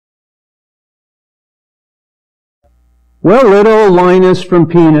Well, little Linus from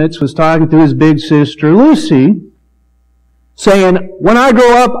Peanuts was talking to his big sister, Lucy, saying, when I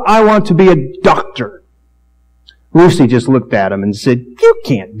grow up, I want to be a doctor. Lucy just looked at him and said, you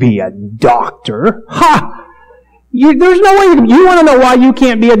can't be a doctor. Ha! There's no way you want to know why you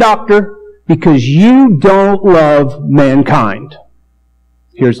can't be a doctor? Because you don't love mankind.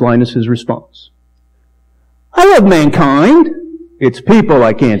 Here's Linus's response. I love mankind. It's people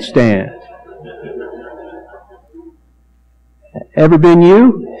I can't stand. Ever been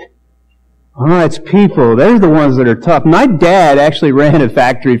you? Oh, it's people. They're the ones that are tough. My dad actually ran a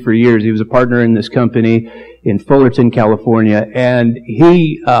factory for years. He was a partner in this company in Fullerton, California. And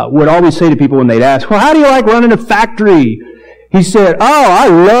he would always say to people when they'd ask, well, how do you like running a factory? He said, oh, I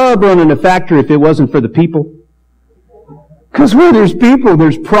love running a factory if it wasn't for the people. Because where there's people,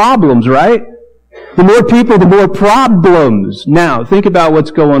 there's problems, right? The more people, the more problems. Now, think about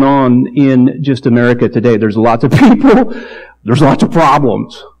what's going on in just America today. There's lots of people. There's lots of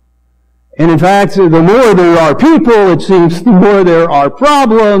problems. And in fact, the more there are people, it seems, the more there are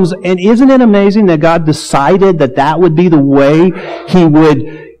problems. And isn't it amazing that God decided that that would be the way He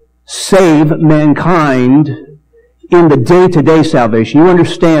would save mankind in the day-to-day salvation? You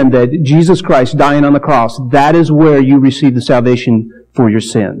understand that Jesus Christ dying on the cross, that is where you receive the salvation for your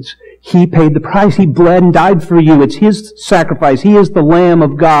sins. He paid the price. He bled and died for you. It's His sacrifice. He is the Lamb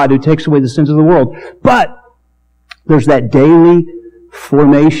of God who takes away the sins of the world. But there's that daily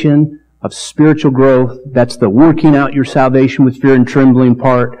formation of spiritual growth. That's the working out your salvation with fear and trembling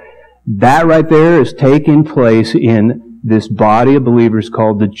part. That right there is taking place in this body of believers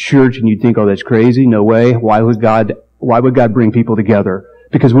called the church. And you'd think, oh, that's crazy. No way. Why would God bring people together?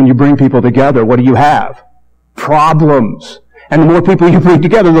 Because when you bring people together, what do you have? Problems. And the more people you bring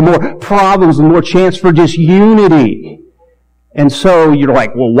together, the more problems, the more chance for disunity. And so you're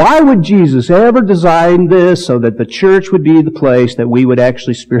like, well, why would Jesus ever design this so that the church would be the place that we would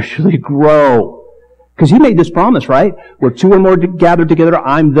actually spiritually grow? Because He made this promise, right? Where two or more gathered together,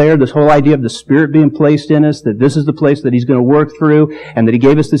 I'm there. This whole idea of the Spirit being placed in us, that this is the place that He's going to work through, and that He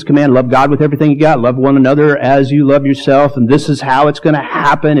gave us this command, love God with everything you got, love one another as you love yourself, and this is how it's going to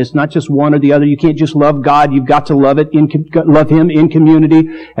happen. It's not just one or the other. You can't just love God. You've got to love Him in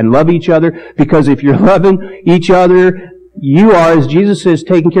community and love each other, because if you're loving each other, you are, as Jesus says,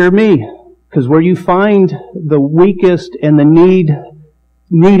 taking care of me. Because where you find the weakest and the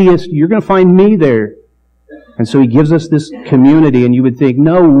neediest, you're going to find me there. And so He gives us this community, and you would think,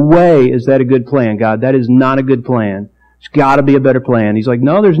 no way is that a good plan, God. That is not a good plan. There's got to be a better plan. He's like,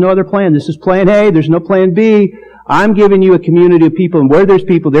 no, there's no other plan. This is plan A. There's no plan B. I'm giving you a community of people, and where there's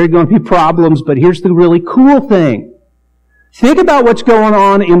people, there are going to be problems, but here's the really cool thing. Think about what's going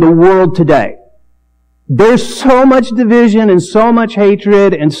on in the world today. There's so much division and so much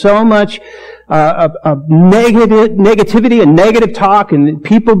hatred and so much negativity and negative talk and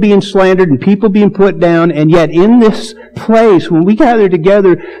people being slandered and people being put down. And yet in this place, when we gather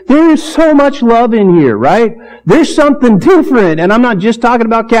together, there is so much love in here, right? There's something different. And I'm not just talking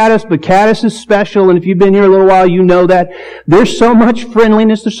about Caddis, but Caddis is special. And if you've been here a little while, you know that. There's so much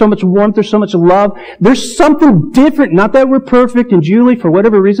friendliness. There's so much warmth. There's so much love. There's something different. Not that we're perfect. And Julie, for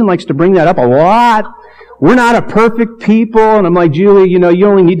whatever reason, likes to bring that up a lot. We're not a perfect people. And I'm like, Julie, you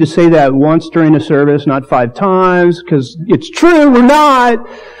only need to say that once during a service, not 5 times, because it's true, we're not.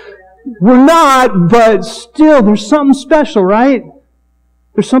 We're not, but still, there's something special, right?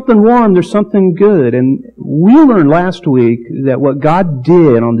 There's something warm, there's something good. And we learned last week that what God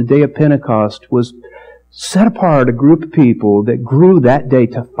did on the day of Pentecost was set apart a group of people that grew that day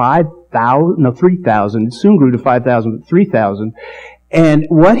to 3,000. It soon grew to 5,000, but 3,000. And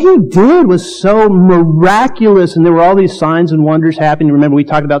what He did was so miraculous, and there were all these signs and wonders happening. Remember, we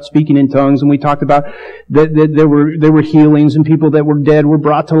talked about speaking in tongues, and we talked about that there were healings, and people that were dead were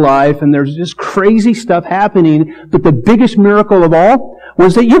brought to life, and there's just crazy stuff happening. But the biggest miracle of all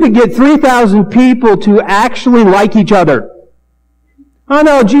was that you could get 3,000 people to actually like each other. I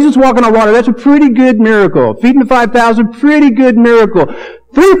know, Jesus walking on water, that's a pretty good miracle. Feeding the 5,000, pretty good miracle.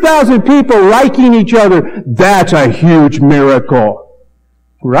 3,000 people liking each other, that's a huge miracle.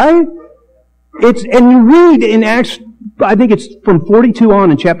 Right? And you read in Acts, I think it's from 42 on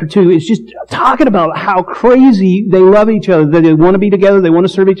in chapter 2, it's just talking about how crazy they love each other, that they want to be together, they want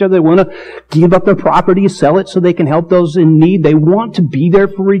to serve each other, they want to give up their property, sell it so they can help those in need. They want to be there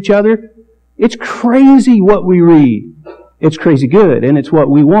for each other. It's crazy what we read. It's crazy good, and it's what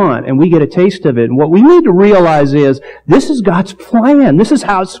we want, and we get a taste of it. And what we need to realize is, this is God's plan. This is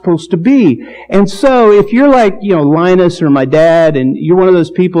how it's supposed to be. And so, if you're like, Linus or my dad, and you're one of those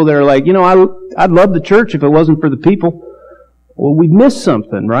people that are like, I'd love the church if it wasn't for the people. Well, we've missed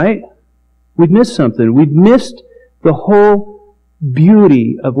something, right? We've missed something. We've missed the whole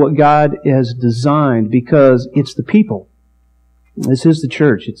beauty of what God has designed, because it's the people. This is the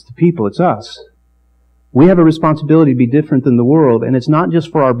church. It's the people. It's us. We have a responsibility to be different than the world, and it's not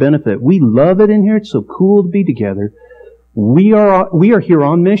just for our benefit. We love it in here. It's so cool to be together. We are here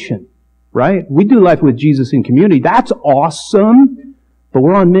on mission, right? We do life with Jesus in community. That's awesome. But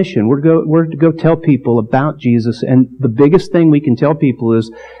we're on mission. We're to go tell people about Jesus, and the biggest thing we can tell people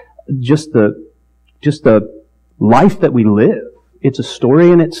is just the life that we live. It's a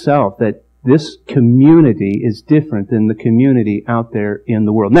story in itself that this community is different than the community out there in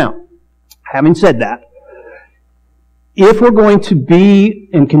the world. Now, having said that, if we're going to be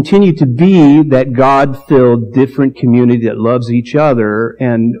and continue to be that God-filled, different community that loves each other,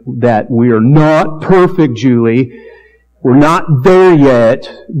 and that we are not perfect, Julie, we're not there yet,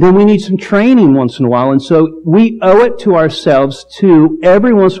 then we need some training once in a while. And so we owe it to ourselves to,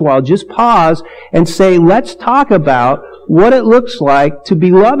 every once in a while, just pause and say, let's talk about what it looks like to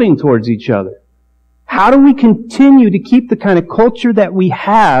be loving towards each other. How do we continue to keep the kind of culture that we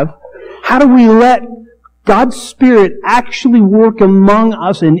have? How do we let God's Spirit actually work among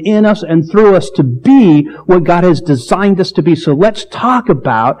us and in us and through us to be what God has designed us to be? So let's talk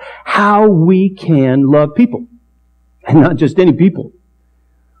about how we can love people. And not just any people.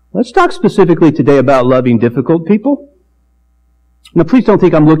 Let's talk specifically today about loving difficult people. Now, please don't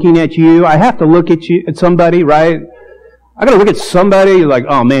think I'm looking at you. I have to look at you, at somebody, right? I gotta look at somebody like,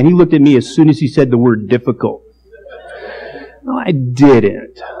 oh man, he looked at me as soon as he said the word difficult. No, I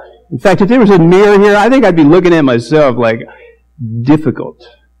didn't. In fact, if there was a mirror here, I think I'd be looking at myself like, difficult.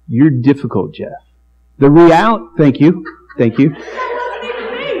 You're difficult, Jeff. Thank you.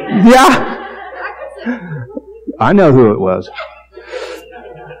 Yeah. I know who it was.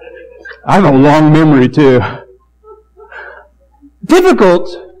 I have a long memory too. Difficult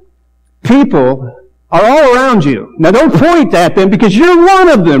people are all around you. Now don't point at them because you're one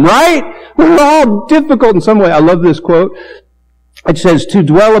of them, right? We're all difficult in some way. I love this quote. It says, to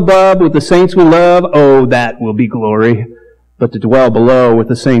dwell above with the saints we love, oh, that will be glory. But to dwell below with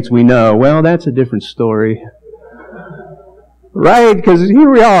the saints we know, well, that's a different story. Right? Because here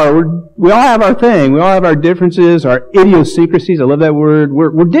we are. We all have our thing. We all have our differences, our idiosyncrasies. I love that word.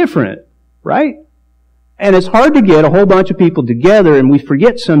 We're different. Right? And it's hard to get a whole bunch of people together, and we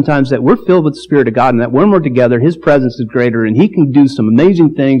forget sometimes that we're filled with the Spirit of God, and that when we're together, His presence is greater, and He can do some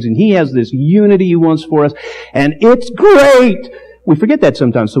amazing things, and He has this unity He wants for us, and it's great! We forget that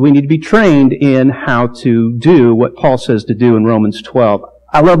sometimes, so we need to be trained in how to do what Paul says to do in Romans 12.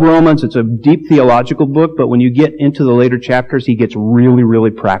 I love Romans. It's a deep theological book, but when you get into the later chapters, he gets really,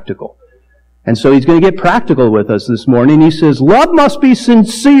 really practical. And so he's going to get practical with us this morning. He says, love must be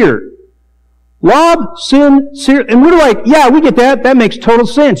sincere. Love, sincere. And we're like, yeah, we get that. That makes total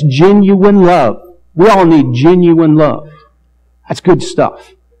sense. Genuine love. We all need genuine love. That's good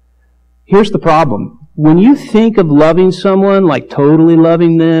stuff. Here's the problem. When you think of loving someone, like totally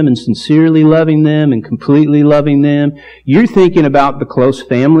loving them and sincerely loving them and completely loving them, you're thinking about the close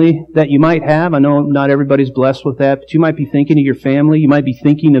family that you might have. I know not everybody's blessed with that, but you might be thinking of your family. You might be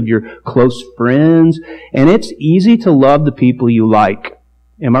thinking of your close friends. And it's easy to love the people you like.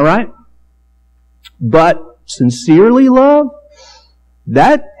 Am I right? But sincerely love,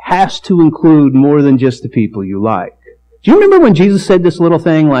 that has to include more than just the people you like. Do you remember when Jesus said this little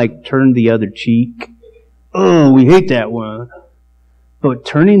thing like, turn the other cheek? Oh, we hate that one. But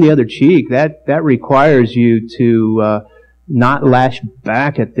turning the other cheek, that requires you to not lash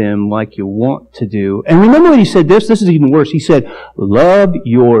back at them like you want to do. And remember when he said this? This is even worse. He said, love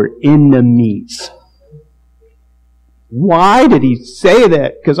your enemies. Why did he say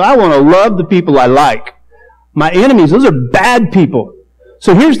that? Because I want to love the people I like. My enemies, those are bad people.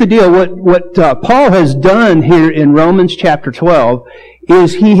 So here's the deal. What Paul has done here in Romans chapter 12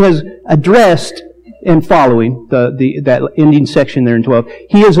 is he has addressed, and following that ending section there in 12,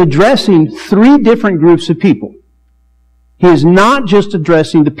 he is addressing three different groups of people. He is not just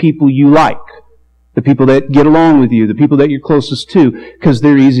addressing the people you like, the people that get along with you, the people that you're closest to, because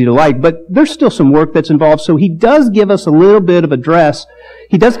they're easy to like. But there's still some work that's involved. So he does give us a little bit of address.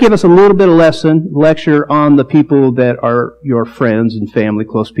 He does give us a little bit of lecture on the people that are your friends and family,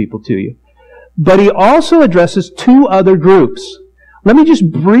 close people to you. But he also addresses two other groups. Let me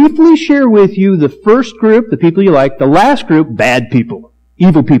just briefly share with you the first group, the people you like. The last group, bad people,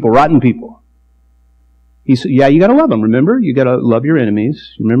 evil people, rotten people. He said, yeah, you gotta love them, remember? You gotta love your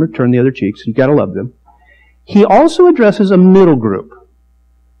enemies. Remember, turn the other cheeks. You gotta love them. He also addresses a middle group.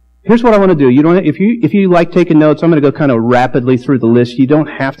 Here's what I want to do. You don't, if you like taking notes, I'm going to go kind of rapidly through the list. You don't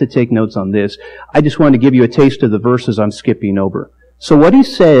have to take notes on this. I just wanted to give you a taste of the verses I'm skipping over. So what he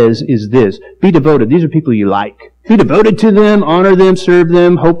says is this: be devoted. These are people you like. Be devoted to them, honor them, serve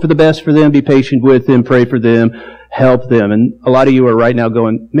them, hope for the best for them, be patient with them, pray for them, help them. And a lot of you are right now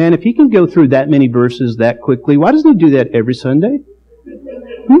going, man, if he can go through that many verses that quickly, why doesn't he do that every Sunday?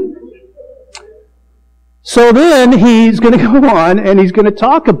 So then he's going to go on and he's going to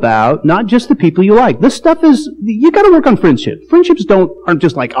talk about not just the people you like. This stuff is, you got to work on friendship. Friendships aren't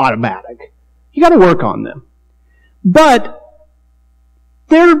just like automatic. You got to work on them. But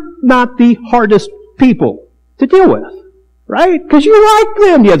they're not the hardest people to deal with, right? Because you like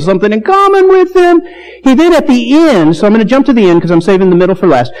them. You have something in common with them. He then at the end, so I'm going to jump to the end because I'm saving the middle for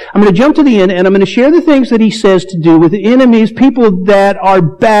last. I'm going to jump to the end and I'm going to share the things that he says to do with enemies, people that are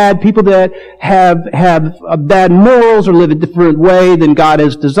bad, people that have bad morals or live a different way than God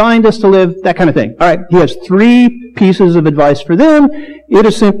has designed us to live, that kind of thing. All right, he has 3 pieces of advice for them. It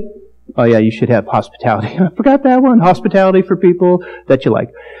is simple. Oh yeah, you should have hospitality. I forgot that one. Hospitality for people that you like.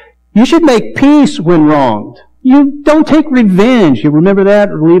 You should make peace when wronged. You don't take revenge. You remember that?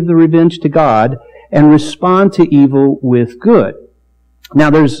 Or leave the revenge to God and respond to evil with good. Now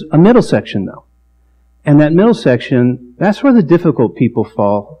there's a middle section though. And that middle section, that's where the difficult people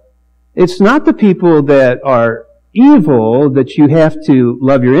fall. It's not the people that are evil that you have to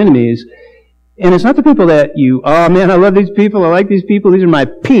love your enemies. And it's not the people that you, oh man, I love these people, I like these people, these are my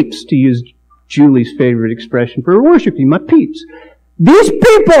peeps, to use Julie's favorite expression for worshiping, my peeps. These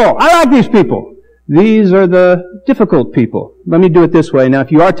people, I like these people. These are the difficult people. Let me do it this way. Now,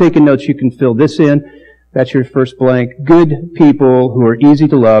 if you are taking notes, you can fill this in. That's your first blank. Good people who are easy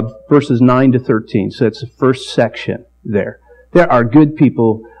to love, verses 9 to 13. So it's the first section there. There are good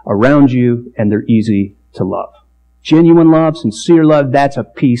people around you, and they're easy to love. Genuine love, sincere love, that's a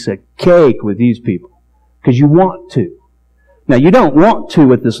piece of cake with these people. Because you want to. Now, you don't want to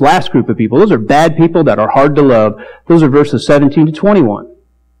with this last group of people. Those are bad people that are hard to love. Those are verses 17 to 21.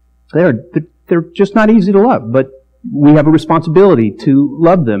 They're just not easy to love, but we have a responsibility to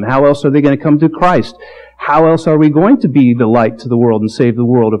love them. How else are they going to come to Christ? How else are we going to be the light to the world and save the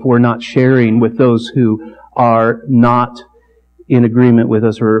world if we're not sharing with those who are not in agreement with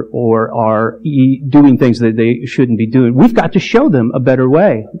us or are doing things that they shouldn't be doing? We've got to show them a better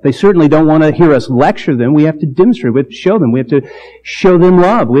way. They certainly don't want to hear us lecture them. We have to demonstrate. We have to show them. We have to show them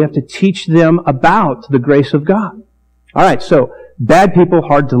love. We have to teach them about the grace of God. All right, so bad people,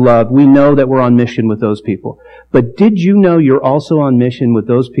 hard to love. We know that we're on mission with those people. But did you know you're also on mission with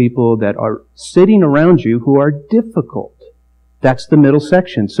those people that are sitting around you who are difficult? That's the middle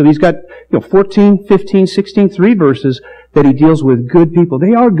section. So he's got 14, 15, 16, 3 verses that he deals with good people.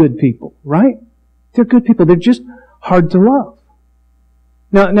 They are good people, right? They're good people. They're just hard to love.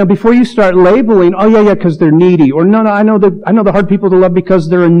 Now, before you start labeling, oh yeah, because they're needy, or no, I know the hard people to love because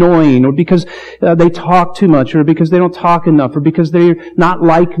they're annoying, or because they talk too much, or because they don't talk enough, or because they're not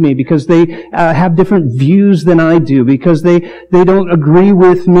like me, because they have different views than I do, because they don't agree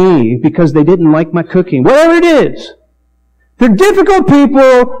with me, because they didn't like my cooking. Whatever it is, they're difficult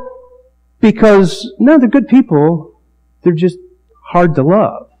people because no, they're good people. They're just hard to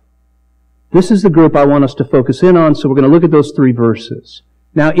love. This is the group I want us to focus in on, so we're going to look at those 3 verses.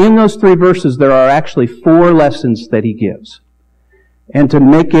 Now, in those 3 verses, there are actually 4 lessons that he gives. And to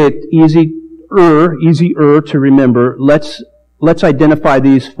make it easier to remember, let's identify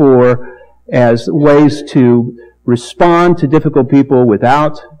these 4 as ways to respond to difficult people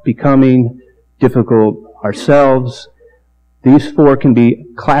without becoming difficult ourselves. These 4 can be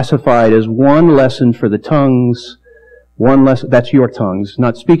classified as 1 lesson for the tongues, 1 lesson, that's your tongues,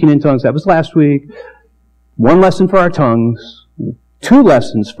 not speaking in tongues, that was last week. 1 lesson for our tongues, 2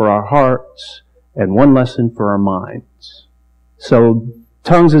 lessons for our hearts, and 1 lesson for our minds. So,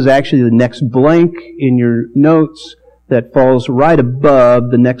 tongues is actually the next blank in your notes that falls right above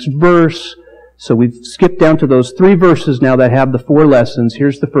the next verse. So we've skipped down to those 3 verses now that have the 4 lessons.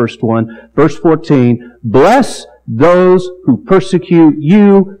 Here's the first one. Verse 14. Bless those who persecute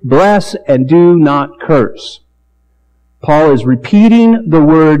you. Bless and do not curse. Paul is repeating the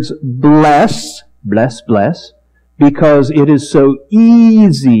words bless, because it is so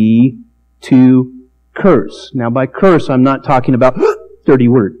easy to curse. Now, by curse, I'm not talking about dirty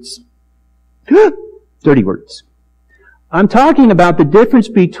words. Dirty words. I'm talking about the difference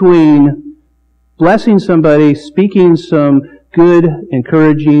between blessing somebody, speaking some good,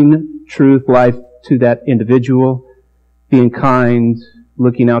 encouraging truth, life to that individual, being kind,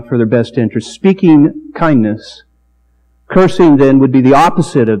 looking out for their best interests, speaking kindness. Cursing, then, would be the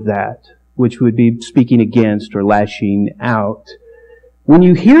opposite of that, which would be speaking against or lashing out. When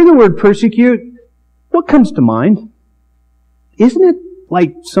you hear the word persecute, what comes to mind? Isn't it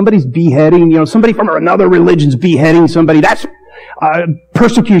like somebody's beheading, somebody from another religion's beheading somebody?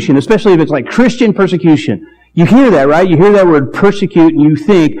 Persecution, especially if it's like Christian persecution. You hear that, right? You hear that word persecute and you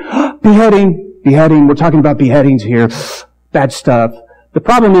think, beheading, we're talking about beheadings here. Bad stuff. The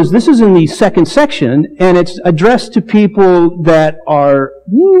problem is this is in the second section and it's addressed to people that are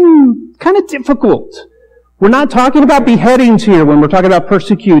kind of difficult. We're not talking about beheadings here when we're talking about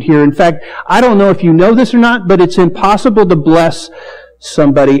persecute here. In fact, I don't know if you know this or not, but it's impossible to bless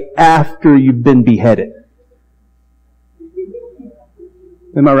somebody after you've been beheaded.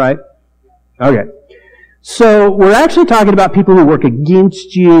 Am I right? Okay. So we're actually talking about people who work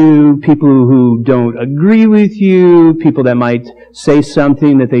against you, people who don't agree with you, people that might say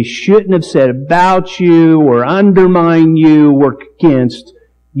something that they shouldn't have said about you or undermine you, work against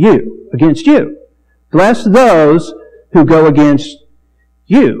you. Bless those who go against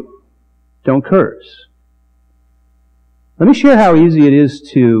you. Don't curse. Let me share how easy it is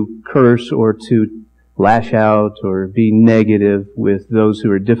to curse or to lash out or be negative with those who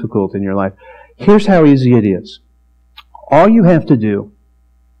are difficult in your life. Here's how easy it is. All you have to do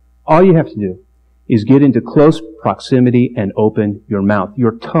is get into close proximity and open your mouth.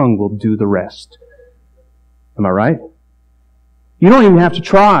 Your tongue will do the rest. Am I right? You don't even have to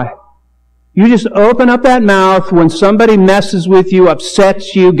try. You just open up that mouth when somebody messes with you,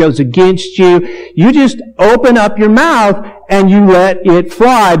 upsets you, goes against you. You just open up your mouth and you let it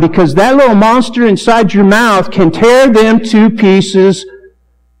fly because that little monster inside your mouth can tear them to pieces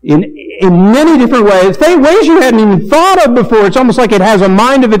in many different ways. Ways you hadn't even thought of before. It's almost like it has a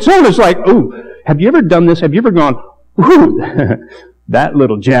mind of its own. It's like, ooh, have you ever done this? Have you ever gone, ooh, that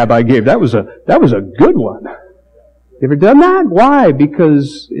little jab I gave, that was a good one. You ever done that? Why?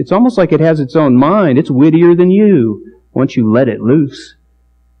 Because it's almost like it has its own mind. It's wittier than you once you let it loose.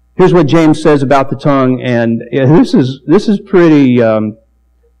 Here's what James says about the tongue, and this is pretty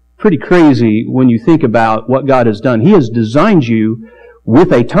crazy when you think about what God has done. He has designed you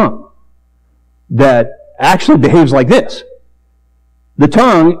with a tongue that actually behaves like this. The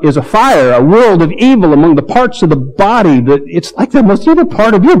tongue is a fire, a world of evil among the parts of the body. It's like the most evil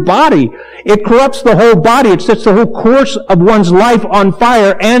part of your body. It corrupts the whole body. It sets the whole course of one's life on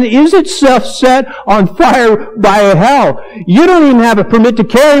fire and is itself set on fire by a hell. You don't even have a permit to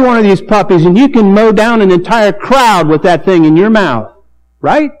carry one of these puppies and you can mow down an entire crowd with that thing in your mouth.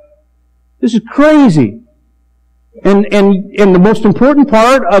 Right? This is crazy. And the most important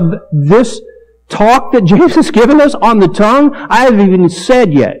part of this talk that James has given us on the tongue, I haven't even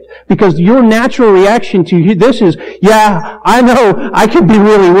said yet. Because your natural reaction to this is, yeah, I know I can be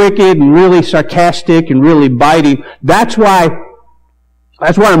really wicked and really sarcastic and really biting. That's why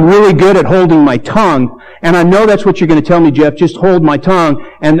I'm really good at holding my tongue. And I know that's what you're going to tell me, Jeff, just hold my tongue.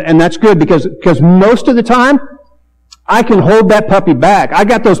 And that's good because most of the time, I can hold that puppy back. I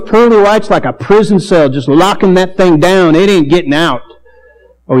got those pearly whites like a prison cell, just locking that thing down. It ain't getting out.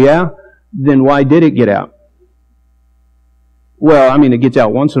 Oh yeah? Then why did it get out? Well, I mean, it gets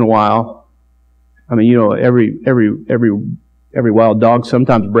out once in a while. I mean, you know, every wild dog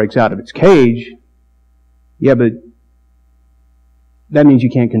sometimes breaks out of its cage. Yeah, but that means you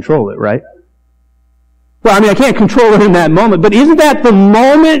can't control it, right? Well, I mean, I can't control it in that moment, but isn't that the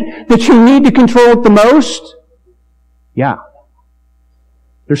moment that you need to control it the most? Yeah.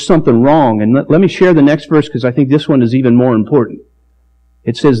 There's something wrong. And let me share the next verse because I think this one is even more important.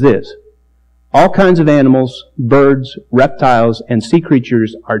 It says this. All kinds of animals, birds, reptiles, and sea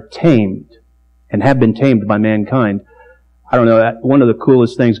creatures are tamed and have been tamed by mankind. I don't know, one of the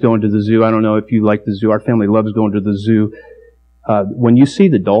coolest things going to the zoo, I don't know if you like the zoo, our family loves going to the zoo. When you see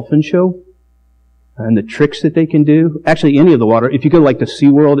the dolphin show and the tricks that they can do, actually any of the water, if you go like to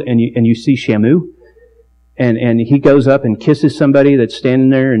SeaWorld and you see Shamu, and he goes up and kisses somebody that's standing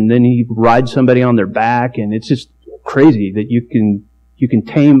there and then he rides somebody on their back and it's just crazy that you can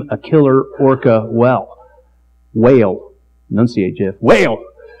tame a killer orca whale. Enunciate, Jeff. Whale.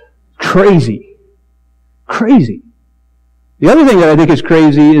 Crazy. The other thing that I think is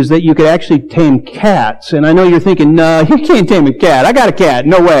crazy is that you could actually tame cats. And I know you're thinking, no, you can't tame a cat. I got a cat.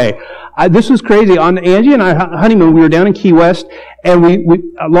 No way. This was crazy. On Angie and I honeymoon, we were down in Key West, and we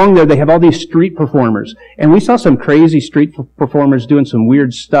along there they have all these street performers. And we saw some crazy street performers doing some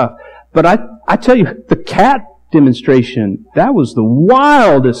weird stuff. But I tell you, the cat demonstration, that was the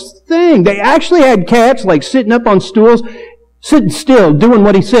wildest thing. They actually had cats like sitting up on stools, sitting still, doing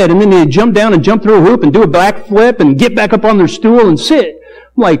what he said, and then they'd jump down and jump through a hoop and do a backflip and get back up on their stool and sit.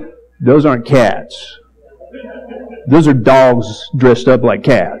 I'm like, those aren't cats. Those are dogs dressed up like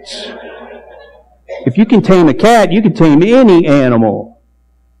cats. If you can tame a cat, you can tame any animal.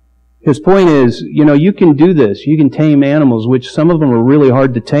 His point is, you know, you can do this. You can tame animals, which some of them are really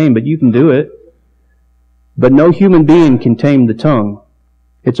hard to tame, but you can do it. But no human being can tame the tongue.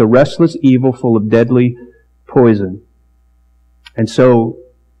 It's a restless evil full of deadly poison. And so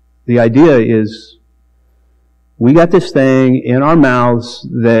the idea is we got this thing in our mouths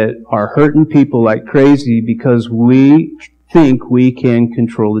that are hurting people like crazy because we think we can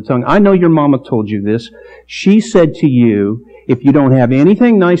control the tongue. I know your mama told you this. She said to you, if you don't have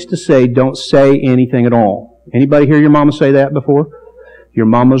anything nice to say, don't say anything at all. Anybody hear your mama say that before? Your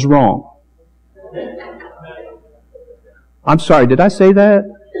mama's wrong. I'm sorry, did I say that?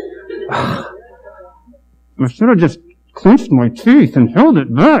 I should have just clenched my teeth and held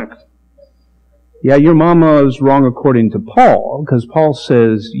it back. Yeah, your mama is wrong according to Paul, because Paul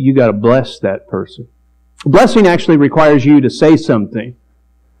says you got to bless that person. Blessing actually requires you to say something.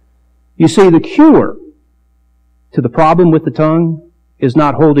 You see, the cure to the problem with the tongue is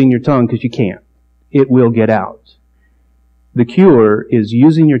not holding your tongue because you can't. It will get out. The cure is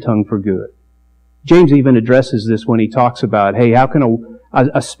using your tongue for good. James even addresses this when he talks about, hey, how can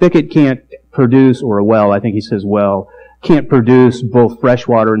a spigot can't produce, or a well, I think he says well, can't produce both fresh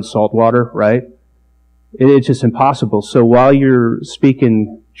water and salt water, right? It's just impossible. So while you're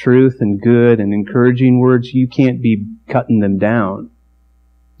speaking truth and good and encouraging words, you can't be cutting them down.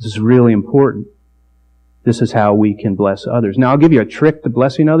 This is really important. This is how we can bless others. Now, I'll give you a trick to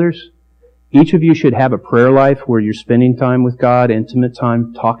blessing others. Each of you should have a prayer life where you're spending time with God, intimate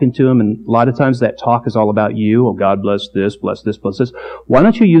time, talking to Him, and a lot of times that talk is all about you. Oh, God bless this, bless this, bless this. Why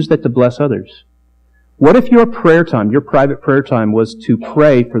don't you use that to bless others? What if your prayer time, your private prayer time, was to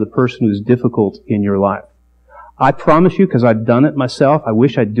pray for the person who's difficult in your life? I promise you, because I've done it myself, I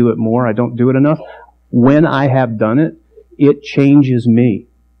wish I'd do it more, I don't do it enough. When I have done it, it changes me,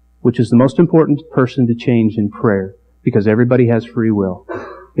 which is the most important person to change in prayer, because everybody has free will.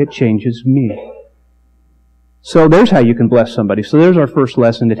 It changes me. So there's how you can bless somebody. So there's our first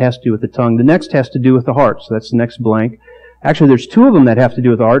lesson. It has to do with the tongue. The next has to do with the heart. So that's the next blank. Actually, there's two of them that have to do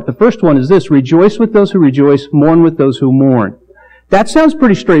with the heart. The first one is this: rejoice with those who rejoice, mourn with those who mourn. That sounds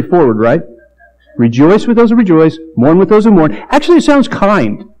pretty straightforward, right? Rejoice with those who rejoice, mourn with those who mourn. Actually, it sounds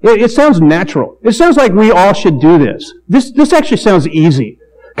kind. It sounds natural. It sounds like we all should do this. This actually sounds easy.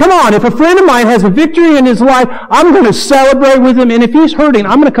 Come on, if a friend of mine has a victory in his life, I'm going to celebrate with him. And if he's hurting,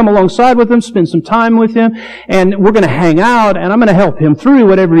 I'm going to come alongside with him, spend some time with him, and we're going to hang out, and I'm going to help him through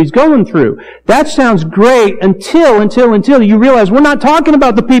whatever he's going through. That sounds great until you realize we're not talking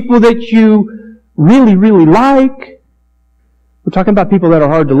about the people that you really, really like. We're talking about people that are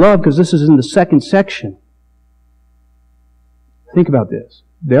hard to love, because this is in the second section. Think about this.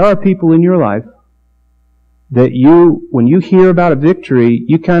 There are people in your life that when you hear about a victory,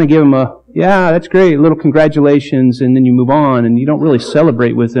 you kind of give them a, yeah, that's great, a little congratulations, and then you move on, and you don't really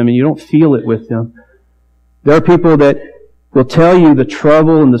celebrate with them, and you don't feel it with them. There are people that will tell you the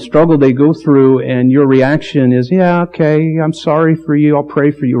trouble and the struggle they go through, and your reaction is, yeah, okay, I'm sorry for you, I'll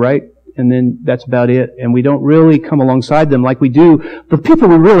pray for you, right? And then that's about it. And we don't really come alongside them like we do for people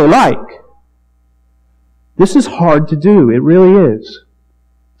we really like. This is hard to do. It really is.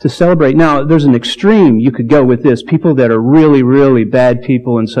 To celebrate. Now, there's an extreme you could go with this. People that are really, really bad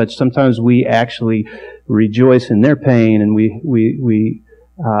people and such, sometimes we actually rejoice in their pain, and we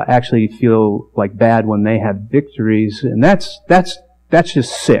actually feel like bad when they have victories, and that's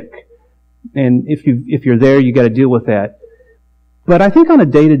just sick. And if you're there, you got to deal with that. But I think on a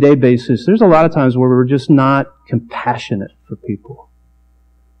day-to-day basis, there's a lot of times where we're just not compassionate for people,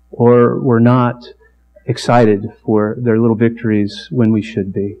 or we're not excited for their little victories when we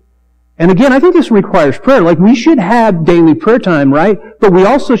should be. And again, I think this requires prayer. Like, we should have daily prayer time, right? But we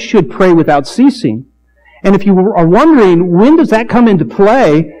also should pray without ceasing. And if you are wondering, when does that come into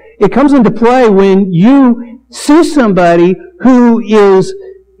play? It comes into play when you see somebody who is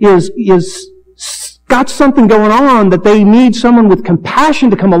got something going on that they need someone with compassion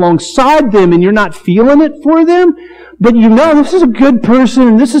to come alongside them, and you're not feeling it for them, but you know this is a good person,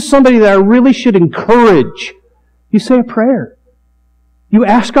 and this is somebody that I really should encourage. You say a prayer. You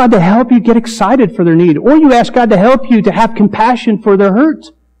ask God to help you get excited for their need, or you ask God to help you to have compassion for their hurt.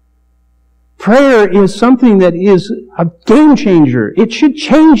 Prayer is something that is a game changer. It should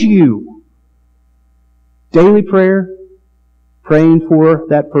change you. Daily prayer, praying for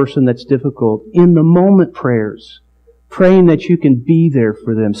that person that's difficult. In the moment prayers. Praying that you can be there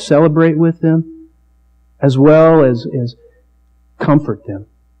for them. Celebrate with them. As well as comfort them.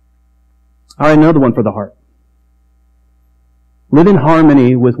 All right, another one for the heart. Live in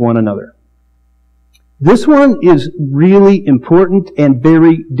harmony with one another. This one is really important and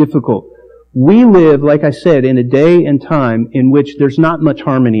very difficult. We live, like I said, in a day and time in which there's not much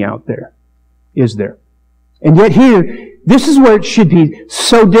harmony out there. Is there? And yet here, this is where it should be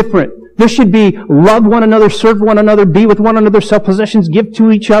so different. There should be love one another, serve one another, be with one another, sell possessions, give to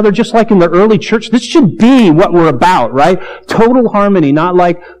each other, just like in the early church. This should be what we're about, right? Total harmony, not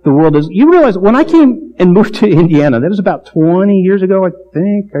like the world is. You realize, when I came and moved to Indiana, that was about 20 years ago, I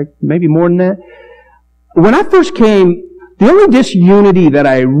think, maybe more than that. When I first came, the only disunity that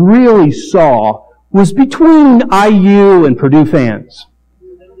I really saw was between IU and Purdue fans.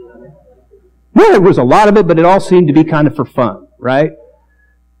 Well, there was a lot of it, but it all seemed to be kind of for fun, right?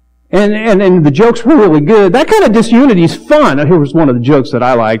 And the jokes were really good. That kind of disunity is fun. Here was one of the jokes that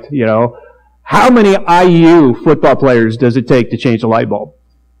I liked, How many IU football players does it take to change a light bulb?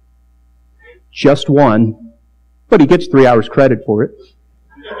 Just one. But he gets 3 hours credit for it.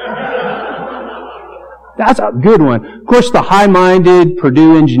 That's a good one. Of course, the high-minded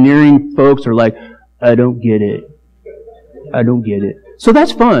Purdue engineering folks are like, I don't get it. I don't get it. So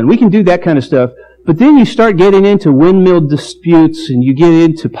that's fun. We can do that kind of stuff. But then you start getting into windmill disputes and you get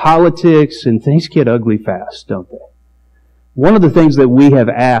into politics and things get ugly fast, don't they? One of the things that we have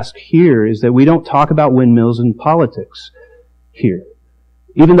asked here is that we don't talk about windmills and politics here.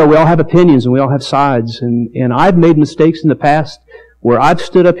 Even though we all have opinions and we all have sides. And I've made mistakes in the past where I've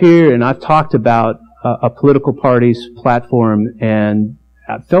stood up here and I've talked about a political party's platform and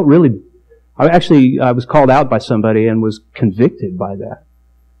I felt really... I was called out by somebody and was convicted by that.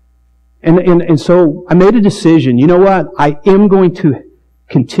 And so I made a decision. You know what? I am going to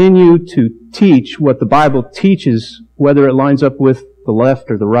continue to teach what the Bible teaches, whether it lines up with the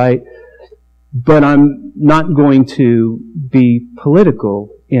left or the right, but I'm not going to be political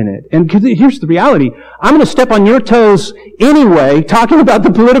in it. And here's the reality. I'm going to step on your toes anyway, talking about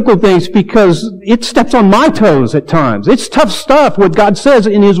the political things, because it steps on my toes at times. It's tough stuff, what God says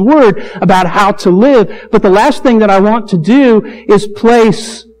in His Word about how to live. But the last thing that I want to do is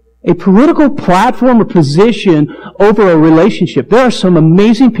place a political platform or position over a relationship. There are some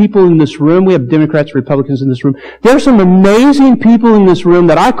amazing people in this room. We have Democrats, Republicans in this room. There are some amazing people in this room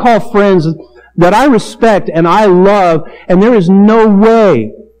that I call friends, that I respect and I love, and there is no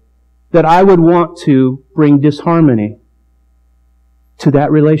way that I would want to bring disharmony to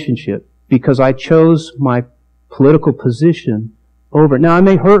that relationship because I chose my political position over it. Now, I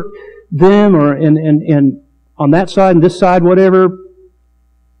may hurt them or and on that side and this side, whatever,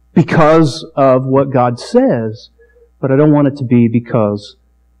 because of what God says, but I don't want it to be because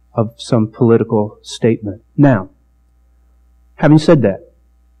of some political statement. Now, having said that,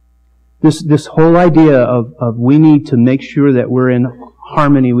 this whole idea of we need to make sure that we're in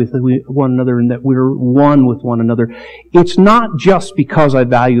harmony with one another and that we're one with one another, it's not just because I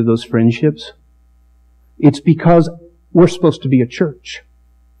value those friendships. It's because we're supposed to be a church.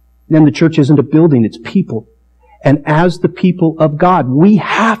 And the church isn't a building, it's people. And as the people of God, we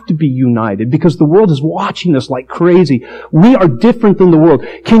have to be united because the world is watching us like crazy. We are different than the world.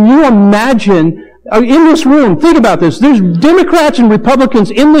 Can you imagine, in this room, think about this, there's Democrats and Republicans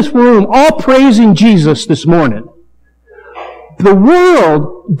in this room all praising Jesus this morning. The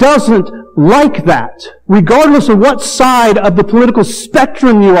world doesn't like that, regardless of what side of the political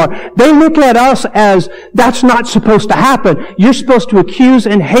spectrum you are. They look at us as, that's not supposed to happen. You're supposed to accuse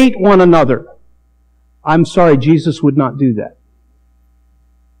and hate one another. I'm sorry, Jesus would not do that.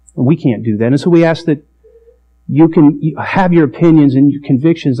 We can't do that. And so we ask that you can have your opinions and your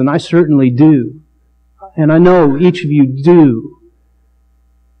convictions, and I certainly do. And I know each of you do.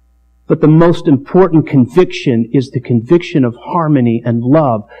 But the most important conviction is the conviction of harmony and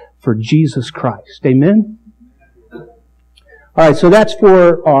love for Jesus Christ. Amen? All right, so that's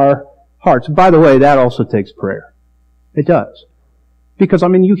for our hearts. By the way, that also takes prayer. It does. Because,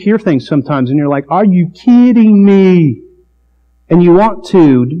 you hear things sometimes and you're like, are you kidding me? And you want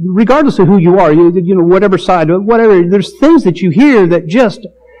to, regardless of who you are, whatever side, whatever, there's things that you hear that just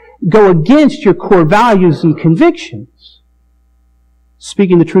go against your core values and convictions.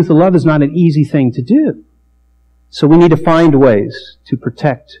 Speaking the truth of love is not an easy thing to do. So we need to find ways to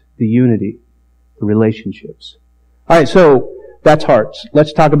protect the unity, the relationships. All right, so that's hearts.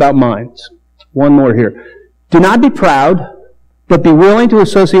 Let's talk about minds. One more here. Do not be proud, but be willing to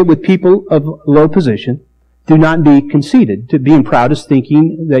associate with people of low position. Do not be conceited. Being proud is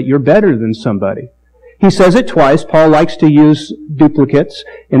thinking that you're better than somebody. He says it twice. Paul likes to use duplicates.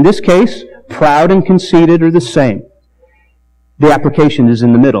 In this case, proud and conceited are the same. The application is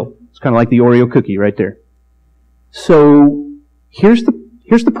in the middle. It's kind of like the Oreo cookie right there. So here's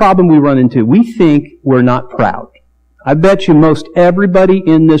the problem we run into. We think we're not proud. I bet you most everybody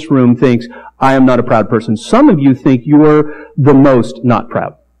in this room thinks, I am not a proud person. Some of you think you're the most not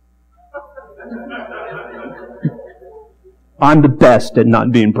proud. I'm the best at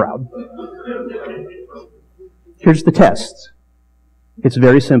not being proud. Here's the test. It's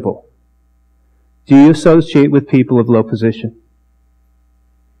very simple. Do you associate with people of low position?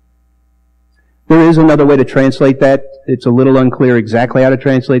 There is another way to translate that. It's a little unclear exactly how to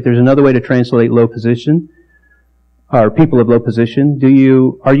translate. There's another way to translate low position, or people of low position.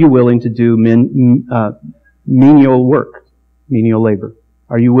 Are you willing to do menial work, menial labor?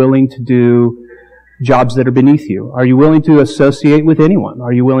 Are you willing to do jobs that are beneath you? Are you willing to associate with anyone?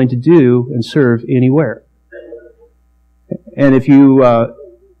 Are you willing to do and serve anywhere? And if you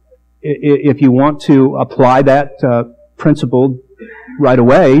want to apply that principle right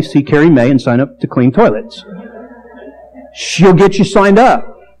away, see Carrie May and sign up to clean toilets. She'll get you signed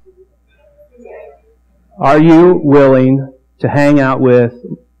up. Are you willing to hang out with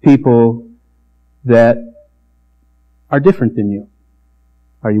people that are different than you?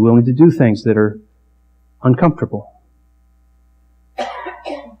 Are you willing to do things that are uncomfortable?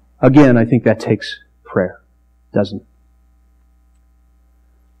 Again, I think that takes prayer, doesn't it?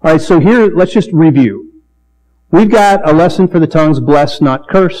 All right, so here, let's just review. We've got a lesson for the tongues, bless, not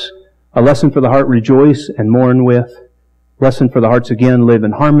curse. A lesson for the heart, rejoice and mourn with. Lesson for the hearts, again, live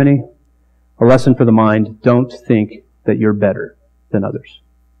in harmony. A lesson for the mind, don't think that you're better than others.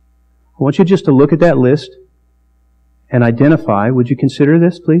 I want you just to look at that list and identify, would you consider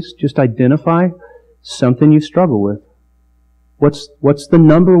this, please? Just identify something you struggle with. What's the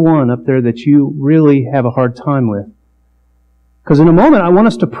number one up there that you really have a hard time with? Because in a moment, I want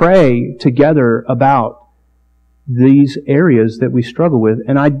us to pray together about these areas that we struggle with.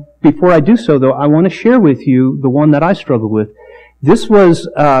 And before I do so, though, I want to share with you the one that I struggle with. This would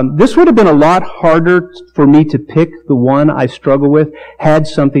have been a lot harder for me to pick the one I struggle with had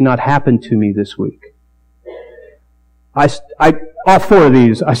something not happened to me this week. All four of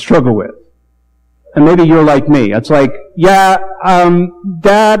these I struggle with. And maybe you're like me. It's like,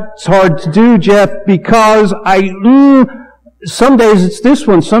 that's hard to do, Jeff, because some days it's this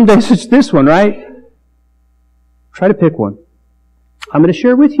one, some days it's this one, right? Try to pick one. I'm going to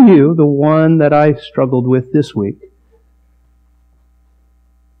share with you the one that I struggled with this week.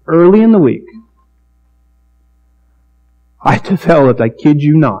 Early in the week, I kid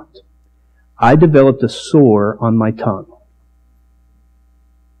you not, I developed a sore on my tongue.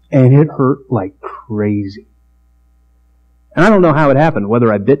 And it hurt like crazy. And I don't know how it happened,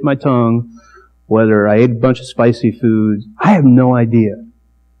 whether I bit my tongue, whether I ate a bunch of spicy foods. I have no idea.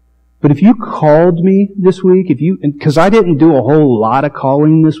 But if you called me this week, because I didn't do a whole lot of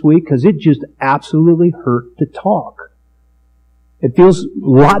calling this week, because it just absolutely hurt to talk. It feels a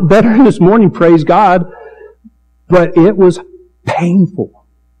lot better this morning, praise God, but it was painful.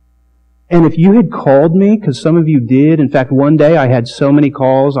 And if you had called me, because some of you did, in fact, one day I had so many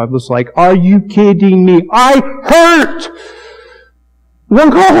calls, I was like, are you kidding me? I hurt! One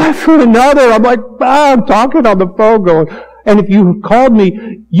call after another, I'm like, I'm talking on the phone going, and if you called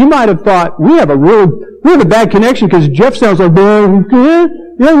me, you might have thought, we have a bad connection because Jeff sounds like, yeah,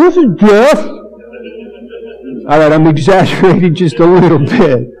 this is Jeff. All right, I'm exaggerating just a little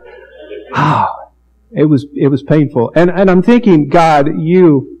bit. It was painful. And I'm thinking, God,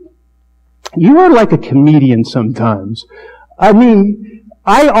 you are like a comedian sometimes. I mean,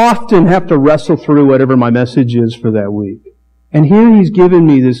 I often have to wrestle through whatever my message is for that week. And here He's given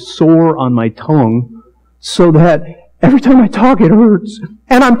me this sore on my tongue so that every time I talk, it hurts.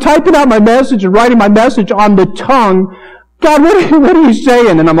 And I'm typing out my message and writing my message on the tongue. God, what are you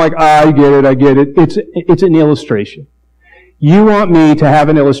saying? And I'm like, I get it. It's an illustration. You want me to have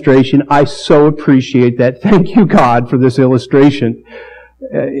an illustration. I so appreciate that. Thank you, God, for this illustration.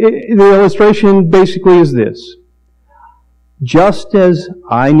 The illustration basically is this. Just as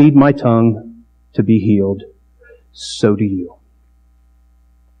I need my tongue to be healed, so do you.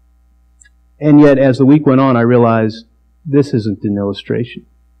 And yet, as the week went on, I realized this isn't an illustration.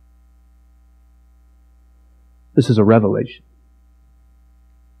 This is a revelation.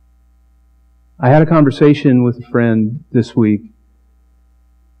 I had a conversation with a friend this week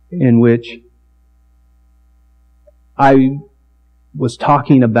in which I was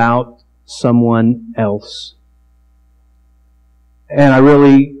talking about someone else. And I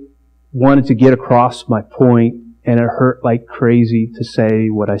really wanted to get across my point, and it hurt like crazy to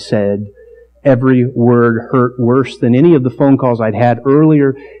say what I said. Every word hurt worse than any of the phone calls I'd had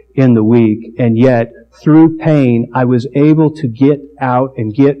earlier in the week. And yet, through pain, I was able to get out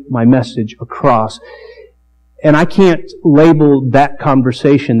and get my message across. And I can't label that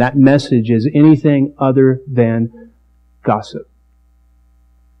conversation, that message, as anything other than gossip.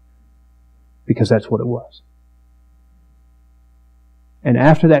 Because that's what it was. And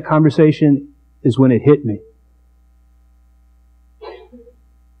after that conversation is when it hit me.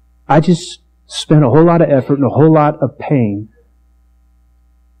 I just spent a whole lot of effort and a whole lot of pain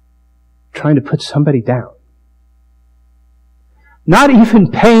trying to put somebody down. Not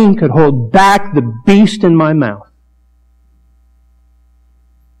even pain could hold back the beast in my mouth.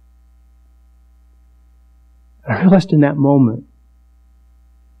 I realized in that moment,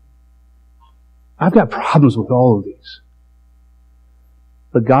 I've got problems with all of these.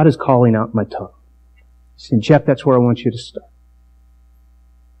 But God is calling out my tongue. He said, Jeff, that's where I want you to start.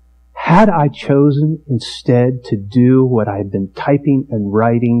 Had I chosen instead to do what I had been typing and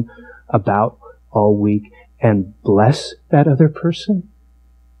writing about all week and bless that other person,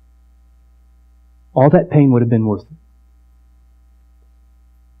 all that pain would have been worth it.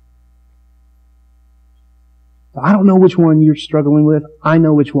 I don't know which one you're struggling with. I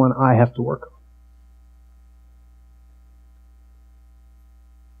know which one I have to work on.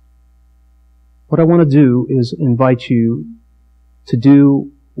 What I want to do is invite you to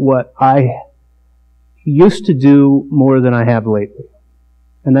do what I used to do more than I have lately.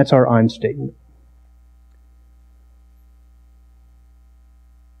 And that's our I'm statement.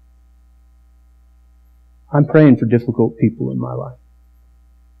 I'm praying for difficult people in my life.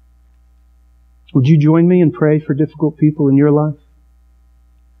 Would you join me and pray for difficult people in your life?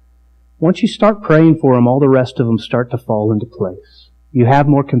 Once you start praying for them, all the rest of them start to fall into place. You have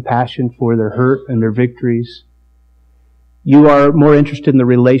more compassion for their hurt and their victories. You are more interested in the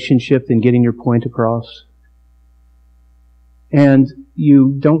relationship than getting your point across. And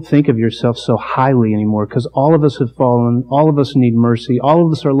you don't think of yourself so highly anymore because all of us have fallen. All of us need mercy. All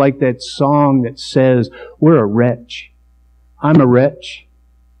of us are like that song that says, we're a wretch. I'm a wretch.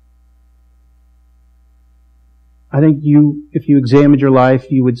 I think if you examined your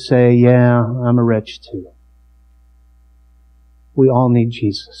life, you would say, yeah, I'm a wretch too. We all need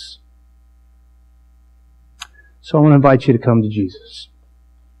Jesus. So I want to invite you to come to Jesus.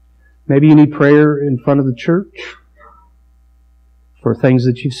 Maybe you need prayer in front of the church for things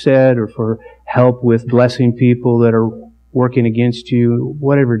that you've said or for help with blessing people that are working against you.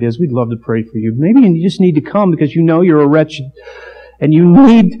 Whatever it is, we'd love to pray for you. Maybe you just need to come because you know you're a wretch and you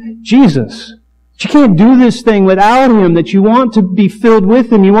need Jesus. But you can't do this thing without Him, that you want to be filled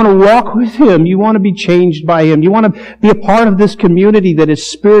with Him. You want to walk with Him. You want to be changed by Him. You want to be a part of this community that is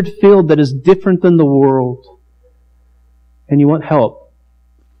Spirit-filled, that is different than the world. And you want help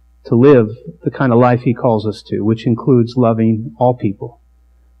to live the kind of life He calls us to, which includes loving all people,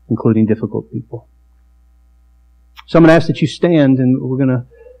 including difficult people. So I'm going to ask that you stand and we're going to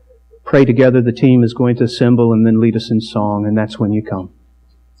pray together. The team is going to assemble and then lead us in song, and that's when you come.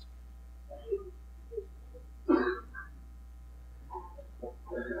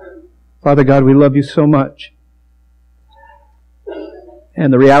 Father God, we love You so much.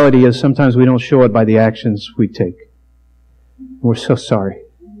 And the reality is sometimes we don't show it by the actions we take. We're so sorry.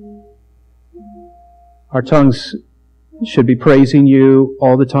 Our tongues should be praising You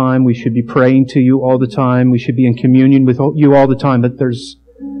all the time. We should be praying to You all the time. We should be in communion with You all the time. But there's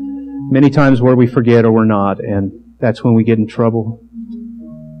many times where we forget or we're not, and that's when we get in trouble.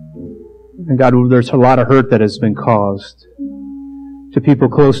 And God, there's a lot of hurt that has been caused to people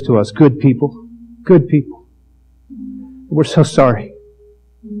close to us, good people. Good people. We're so sorry.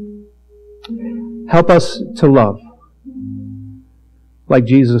 Help us to love like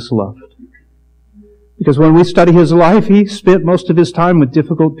Jesus loved. Because when we study His life, He spent most of His time with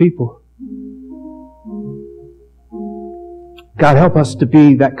difficult people. God, help us to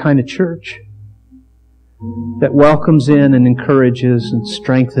be that kind of church that welcomes in and encourages and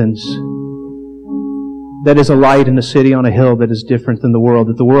strengthens, that is a light in a city on a hill that is different than the world,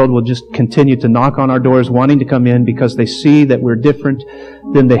 that the world will just continue to knock on our doors wanting to come in because they see that we're different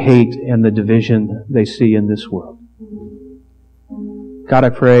than the hate and the division they see in this world. God, I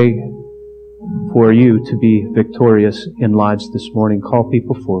pray for You to be victorious in lives this morning. Call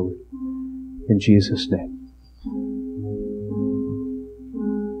people forward. In Jesus' name.